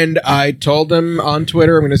lose. and I told them on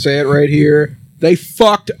Twitter, I'm going to say it right here, they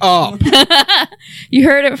fucked up. You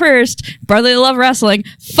heard it first. Brotherly Love Wrestling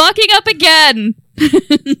fucking up again.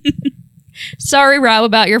 Sorry, Rob,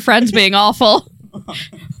 about your friends being awful.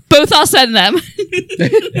 Both us and them.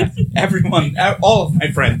 Yeah, everyone, all of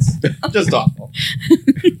my friends, just awful.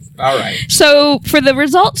 All right. So for the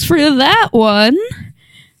results for that one,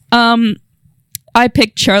 I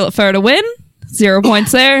picked Charlotte Flair to win. 0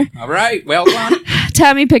 points there. All right. Well done.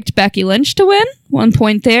 Tammy picked Becky Lynch to win. 1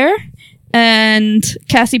 point there. And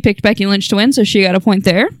Cassie picked Becky Lynch to win, so she got a point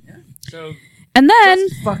there. So And then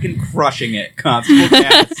just fucking crushing it, Constable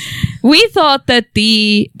Cass. we thought that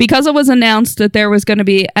because it was announced that there was going to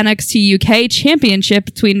be NXT UK Championship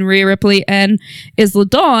between Rhea Ripley and Isla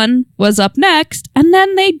Dawn was up next, and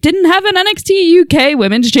then they didn't have an NXT UK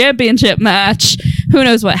Women's Championship match. Who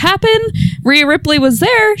knows what happened? Rhea Ripley was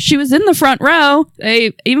there. She was in the front row.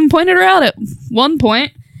 They even pointed her out at one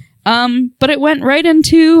point. But it went right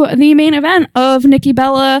into the main event of Nikki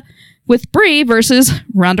Bella with Brie versus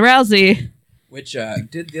Ronda Rousey. Which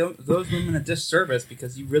did those women a disservice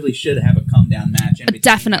because you really should have a come down match in between.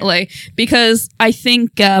 Definitely. Because I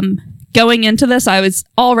think going into this, I was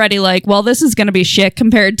already like, well, this is going to be shit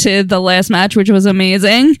compared to the last match, which was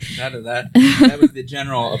amazing. That was the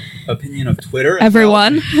general opinion of Twitter. As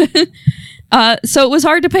Everyone. Well. So it was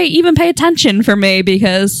hard to pay attention for me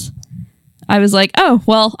because I was like, oh,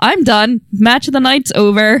 well, I'm done. Match of the night's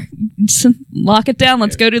over. Just lock it down.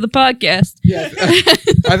 Let's go to the podcast. Yeah,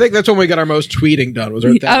 I think that's when we got our most tweeting done. Was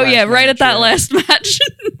right at that Oh, last yeah, right match, at that yeah. last match.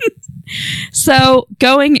 So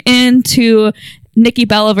going into Nikki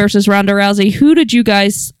Bella versus Ronda Rousey, who did you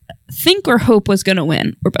guys think or hope was going to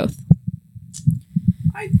win? Or both?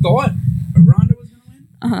 I thought Ronda was going to win.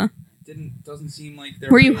 Uh-huh. Doesn't seem like there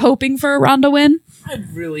Were you hoping for a Ronda win? I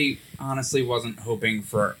really honestly wasn't hoping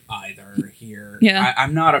for either here. Yeah.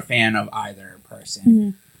 I'm not a fan of either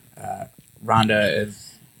person. Ronda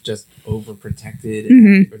is just overprotected.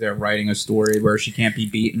 Mhm. They're writing a story where she can't be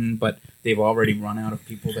beaten, but they've already run out of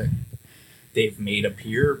people that they've made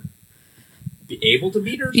appear be able to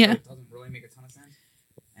beat her. Yeah. So it doesn't really make a ton of sense.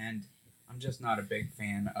 And I'm just not a big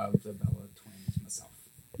fan of the Bella twins myself.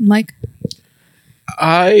 Mike?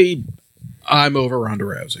 I'm over Ronda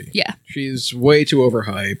Rousey. Yeah. She's way too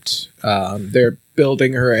overhyped. They're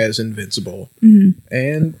building her as invincible. Mhm.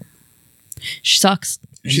 And She sucks.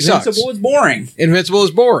 she sucks. Invincible is boring. Invincible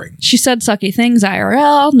is boring. She said sucky things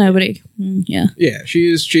IRL. Nobody. Yeah. Yeah,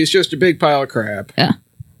 she's just a big pile of crap. Yeah.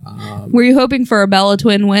 Were you hoping for a Bella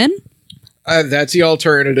twin win? That's the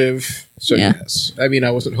alternative. So Yeah. yes. I mean,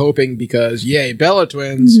 I wasn't hoping because, yay, Bella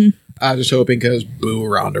twins. Mhm. I was just hoping because, boo,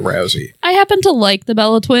 Ronda Rousey. I happen to like the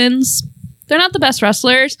Bella twins. They're not the best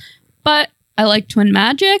wrestlers, but I like Twin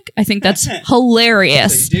Magic. I think that's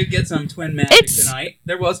hilarious. So you did get some twin magic It's- tonight.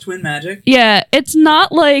 There was twin magic. Yeah, it's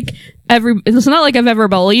not like I've ever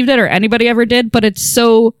believed it or anybody ever did, but it's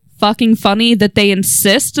so fucking funny that they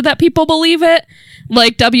insist that people believe it.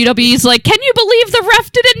 Like WWE's like, can you believe the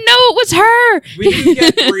ref didn't know it was her? We didn't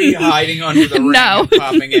get Brie hiding under the ring No. and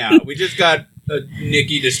popping out. We just got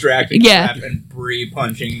Nikki distracting Yeah. Ref and Brie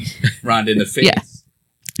punching Ronda in the face. Yeah.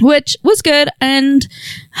 Which was good, and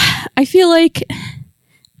I feel like,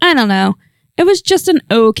 I don't know, it was just an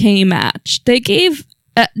okay match. They gave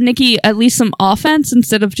Nikki at least some offense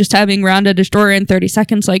instead of just having Ronda destroy her in 30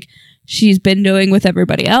 seconds like she's been doing with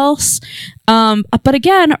everybody else. But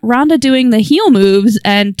again, Ronda doing the heel moves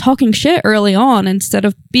and talking shit early on instead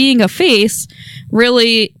of being a face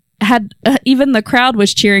really had, even the crowd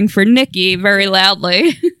was cheering for Nikki very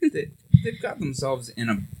loudly. They've got themselves in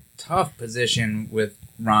a tough position with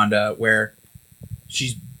Ronda where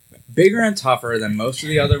she's bigger and tougher than most of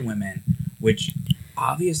the other women, which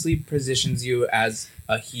obviously positions you as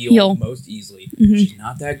a heel most easily. Mhm. She's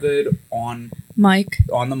not that good on Mike.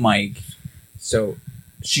 the mic, so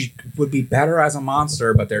she would be better as a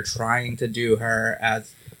monster, but they're trying to do her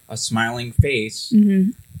as a smiling face.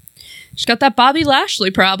 Mm-hmm. She's got that Bobby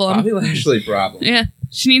Lashley problem. Bobby Lashley problem. Yeah.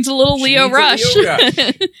 She needs a little She Leo needs a Rush. Leo Rush.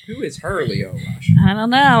 Who is her Leo Rush? I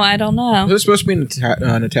don't know. Is this supposed to be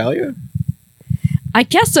Natalia? I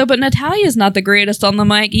guess so, but Natalia's not the greatest on the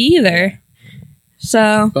mic either.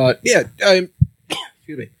 So, But yeah,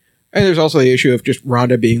 excuse me. And there's also the issue of just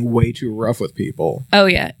Ronda being way too rough with people. oh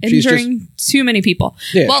yeah, She's injuring too many people.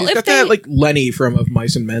 Yeah, Well, she's if got they- that like Lenny from Of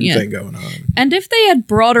Mice and Men Yeah. thing going on. And if they had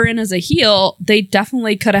brought her in as a heel, they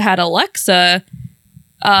definitely could have had Alexa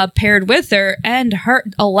paired with her and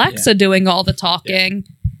Alexa doing all the talking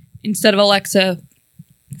instead of Alexa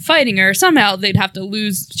fighting her. Somehow she'd have to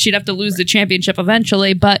lose the championship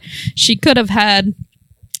eventually, but she could have had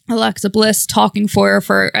Alexa Bliss talking for her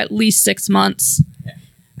for at least 6 months.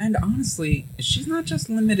 And honestly, she's not just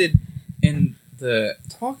limited in the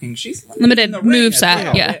talking; she's Limited in the ring as moveset,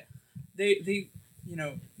 well. yeah. They,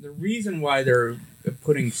 the reason why they're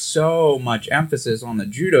putting so much emphasis on the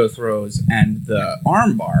judo throws and the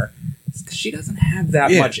armbar She doesn't have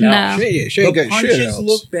that Yeah. much No. else. She ain't The got shit punches else.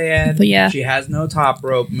 look bad. But yeah. She has no top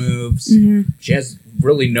rope moves. Mhm. She has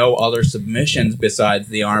really no other submissions besides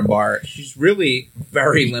the armbar. She's really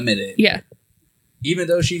very limited. Yeah. Even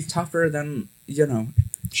though she's tougher than,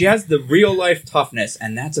 she has the real life toughness,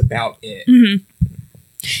 and that's about it. Mhm.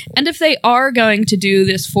 And if they are going to do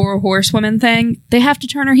this 4 horsewomen thing, they have to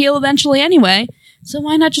turn her heel eventually anyway. So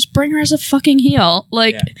why not just bring her as a fucking heel?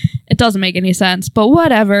 Like, Yeah. it doesn't make any sense, but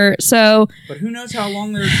whatever. So But who knows how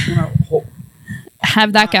long they're gonna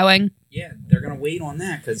have that going. Yeah, they're gonna wait on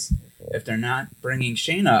that, because if they're not bringing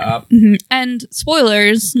Shayna up, Mhm. And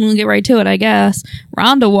spoilers, we'll get right to it, I guess.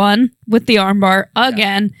 Ronda won with the armbar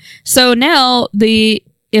again. So now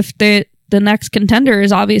if the next contender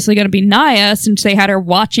is obviously going to be Nia, since they had her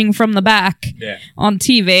watching from the back on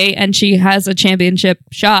TV, and she has a championship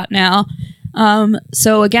shot now.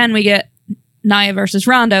 So again, we get Nia versus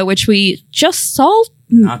Ronda, which we just saw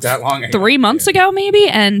not that long ago. 3 months ago, maybe,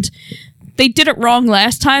 and they did it wrong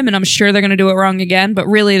last time, and I'm sure they're going to do it wrong again, but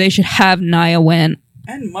really they should have Nia win.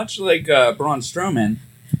 And much like Braun Strowman,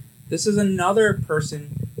 this is another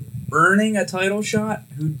person earning a title shot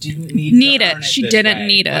who didn't need to earn it. She this didn't way.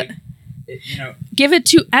 need it. Like, Give it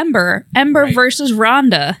to Ember. Ember Right. versus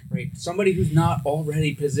Ronda. right? Somebody who's not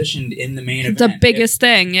already positioned in the main event. The biggest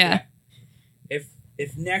thing, yeah.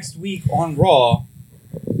 If next week on Raw,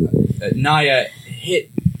 Nia hit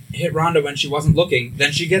Ronda when she wasn't looking,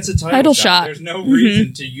 then she gets a title shot. There's no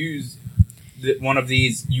reason to use one of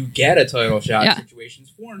these you get a title shot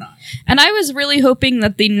situations for Nia. And I was really hoping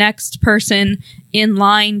that the next person in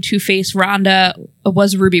line to face Ronda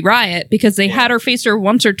was Ruby Riott, because they had her face her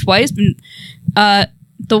once or twice. And,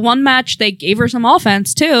 the one match, they gave her some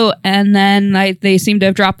offense too, and then they seem to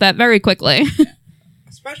have dropped that very quickly.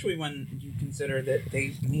 Especially when you consider that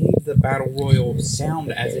they made the Battle Royal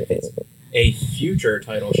sound as if it's a future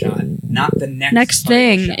title shot, not the next title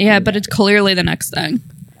thing. shot. Yeah, but it's clearly the next thing.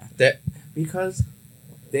 Because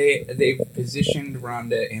they've positioned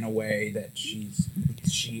Ronda in a way that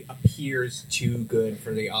she appears too good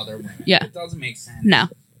for the other women. Yeah. It doesn't make sense. No.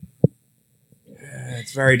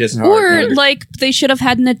 It's very disheartening. Or, like, they should have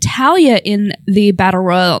had Natalya in the Battle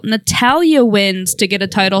Royal. Natalya wins to get a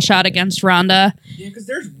title shot against Ronda. Yeah, because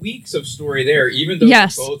there's weeks of story there, even though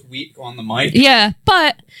Yes. they're both weak on the mic. Yeah,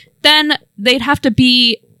 but then they'd have to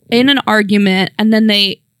be in an argument, and then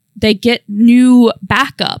they get new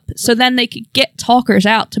backup. So then they could get talkers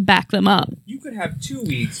out to back them up. You could have 2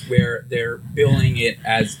 weeks where they're billing it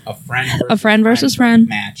as a friend versus friend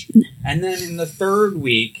match. And then in the third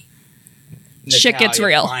week, shit gets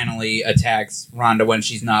Natalya real. finally attacks Ronda when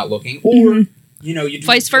she's not looking. Or, you do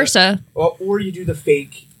Vice versa. Or you do the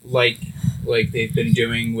fake, like they've been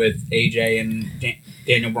doing with AJ and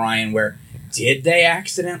Daniel Bryan, where did they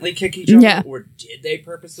accidentally kick each other? Yeah. Or did they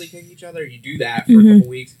purposely kick each other? You do that for a couple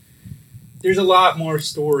weeks. There's a lot more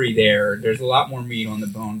story there. There's a lot more meat on the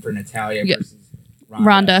bone for Natalya versus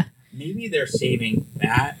Ronda. Maybe they're saving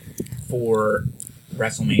that for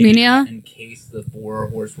WrestleMania Mania? in case the 4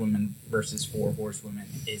 horsewomen versus 4 horsewomen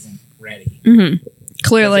isn't ready.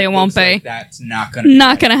 Clearly, it won't looks be. like that's not going to be Not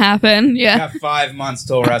ready. going to happen. We Yeah. got 5 months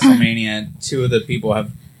till WrestleMania, and 2 of the people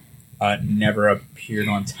have never appeared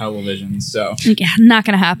on television. So Yeah, not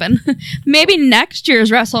going to happen. Maybe next year's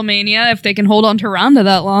WrestleMania, if they can hold on to Ronda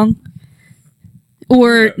that long.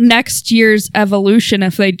 Or next year's Evolution,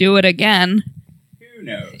 if they do it again. who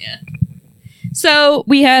knows? So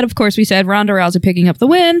we had, of course, we said Ronda Rousey picking up the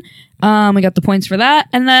win. We got the points for that.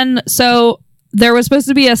 And then, so there was supposed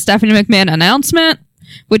to be a Stephanie McMahon announcement,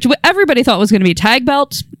 which everybody thought was going to be tag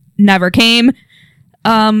belts. Never came. The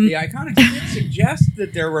Iconics did suggest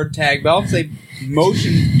that there were tag belts. They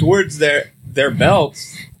motioned towards their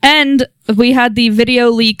belts. And we had the video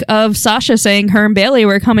leak of Sasha saying her and Bayley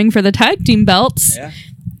were coming for the tag team belts. Yeah.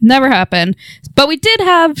 Never happened. But we did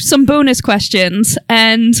have some bonus questions.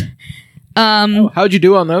 And, How'd you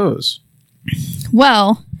do on those?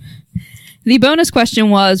 well, the bonus question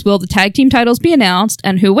was, will the tag team titles be announced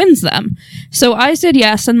and who wins them? So I said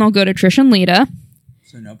yes, and they'll go to Trish and Lita.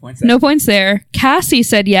 So no points there. No points there. Cassie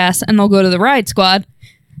said yes, and they'll go to the Riot Squad.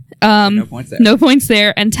 No points there. No points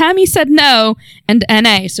there. And Tammy said no, and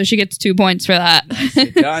NA, so she gets 2 points for that.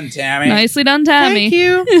 Nicely done, Tammy. Nicely done, Tammy. Thank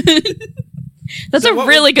you. That's So a what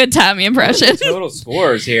really good Tammy impression. Total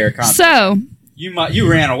scores here. So, You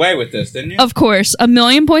ran away with this, didn't you? of course,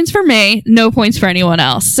 1,000,000 points for me, no points for anyone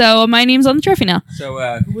else. So my name's on the trophy now. So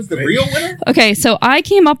who was the real winner? Okay, so I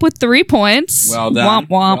came up with 3 points. Well done. Womp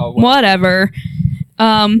womp. Well, well. Whatever.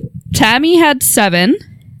 Tammy had 7.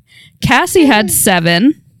 Cassie had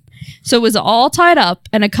 7. So it was all tied up,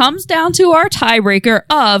 and it comes down to our tiebreaker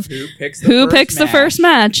of Who picks the first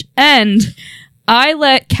match. And I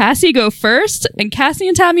let Cassie go first, and Cassie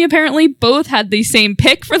and Tammy apparently both had the same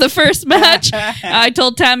pick for the first match. I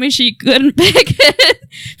told Tammy she couldn't pick it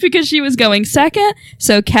because she was going second.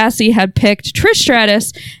 So Cassie had picked Trish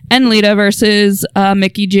Stratus and Lita versus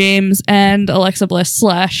Mickie James and Alexa Bliss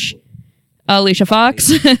 / Alicia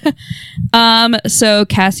Fox. So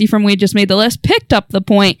Cassie from We Just Made the List picked up the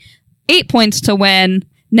point. 8 points to win.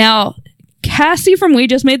 Now, Cassie from We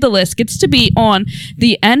Just Made the List gets to be on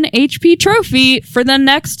the NHP trophy for the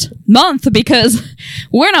next month because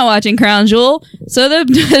we're not watching Crown Jewel, so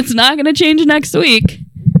it's not going to change next week.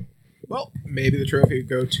 Well, maybe the trophy would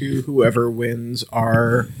go to whoever wins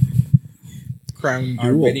our Crown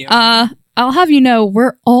Jewel. video. I'll have you know,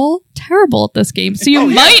 we're all terrible at this game, so you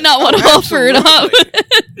might not want to offer it up.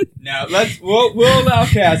 No, we'll allow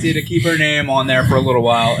Cassie to keep her name on there for a little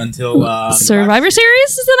while until Survivor Series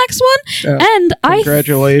is the next one, and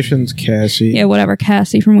Congratulations, Cassie. whatever.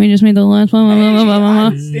 Cassie from We Just Made the List.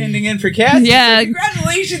 I'm standing in for Cassie. Yeah. So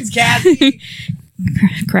congratulations, Cassie.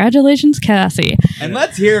 Congratulations, Cassie. And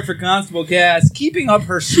let's hear it for Constable Cass, keeping up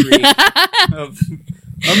her streak of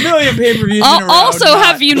a million pay-per-views I'll in a row. also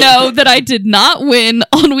have you know that I did not win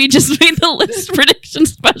on We Just Made the List prediction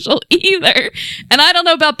special either. And I don't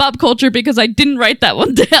know about Bob Culture because I didn't write that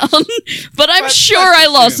one down. But I'm sure I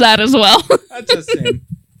lost that as well. That's a sin.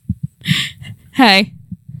 Hey,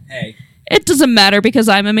 it doesn't matter because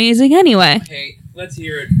I'm amazing anyway. Hey, let's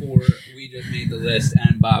hear it for We Just Made the List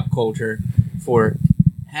and Bob Culture for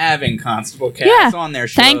having Constable Cass on their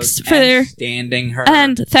shows thanks for and standing her.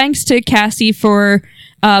 And thanks to Cassie for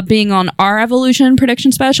being on our Evolution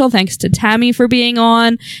prediction special. Thanks to Tammy for being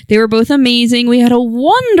on. They were both amazing. We had a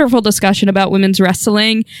wonderful discussion about women's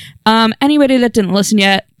wrestling. Anybody that didn't listen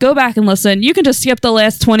yet, go back and listen. You can just skip the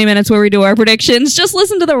last 20 minutes where we do our predictions. Just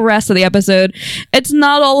listen to the rest of the episode. It's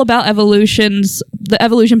not all about the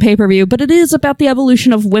Evolution pay-per-view, but it is about the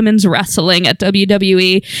evolution of women's wrestling at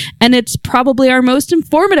WWE. And it's probably our most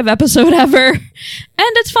informative episode ever. And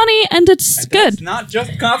it's funny and it's good. It's not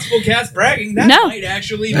just Constable Cass bragging. That might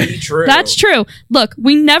actually be true. That's true. Look,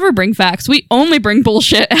 we never bring facts. We only bring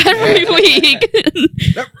bullshit every week.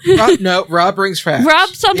 Rob brings facts. Rob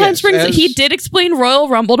sometimes brings. He did explain Royal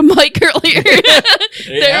Rumble to Mike earlier.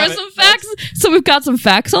 There were some facts. So we've got some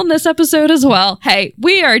facts on this episode as well. Hey,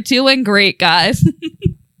 we are doing great, guys.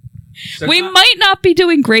 So we might not be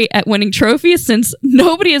doing great at winning trophies since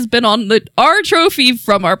nobody has been on our trophy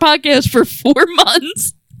from our podcast for 4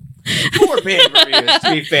 months. 4 pay-per-views,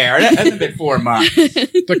 to be fair. That hasn't been 4 months.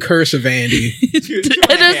 The curse of Andy. It is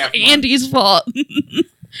Andy's fault.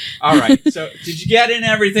 All right. So, did you get in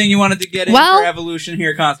everything you wanted to get in for Evolution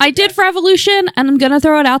here, Constable? I did for Evolution, and I'm going to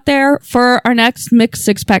throw it out there for our next Mixed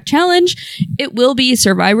Six-Pack Challenge. It will be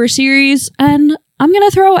Survivor Series, and I'm going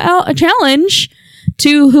to throw out a challenge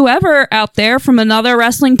to whoever out there from another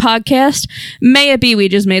wrestling podcast. May it be We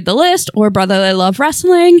Just Made the List or Brotherly Love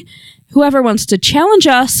Wrestling. Whoever wants to challenge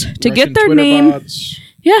us to get their Twitter name. bots.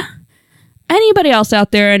 Yeah. Anybody else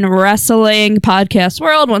out there in wrestling podcast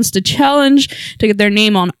world wants to challenge to get their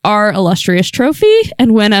name on our illustrious trophy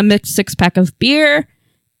and win a mixed 6-pack of beer,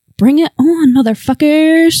 bring it on,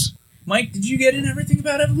 motherfuckers. Mike, did you get in everything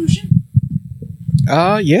about Evolution?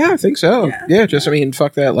 Yeah, I think so. Yeah,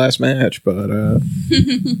 fuck that last match, but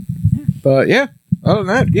yeah. Other than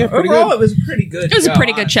that, yeah, pretty Overall, good. it was a pretty good show. It was a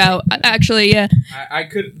pretty good show. Actually, yeah. I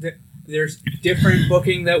could... There's different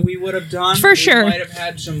booking that we would have done. For sure. We might have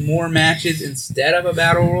had some more matches instead of a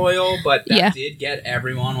battle royal, but that did get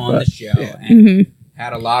everyone on the show and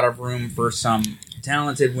had a lot of room for some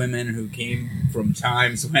talented women who came from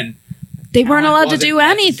times when they weren't allowed to do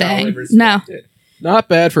anything. No. Not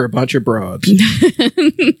bad for a bunch of broads.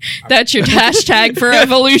 That's your hashtag for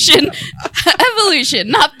Evolution. Evolution,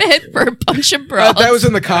 not bad for a bunch of broads. That was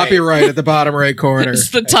in the copyright at the bottom right corner.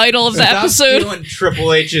 It's the title of the Stop episode. stealing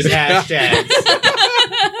Triple H's hashtags.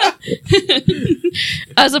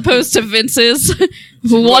 As opposed to Vince's.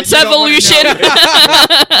 What's Evolution?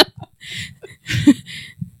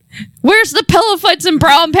 Where's the pillow fights and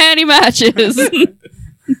bra and panty matches?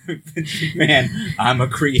 Man, I'm a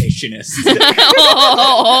creationist.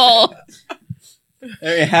 Oh.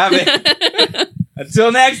 There you have it.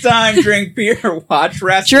 Until next time, drink beer, watch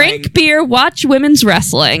wrestling. Drink beer, watch women's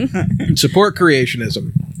wrestling. Support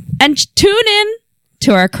creationism. And tune in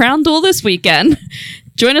to our Crown Duel this weekend.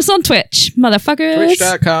 Join us on Twitch, motherfuckers.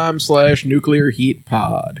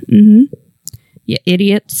 Twitch.com/nuclearheatpod. You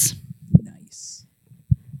idiots.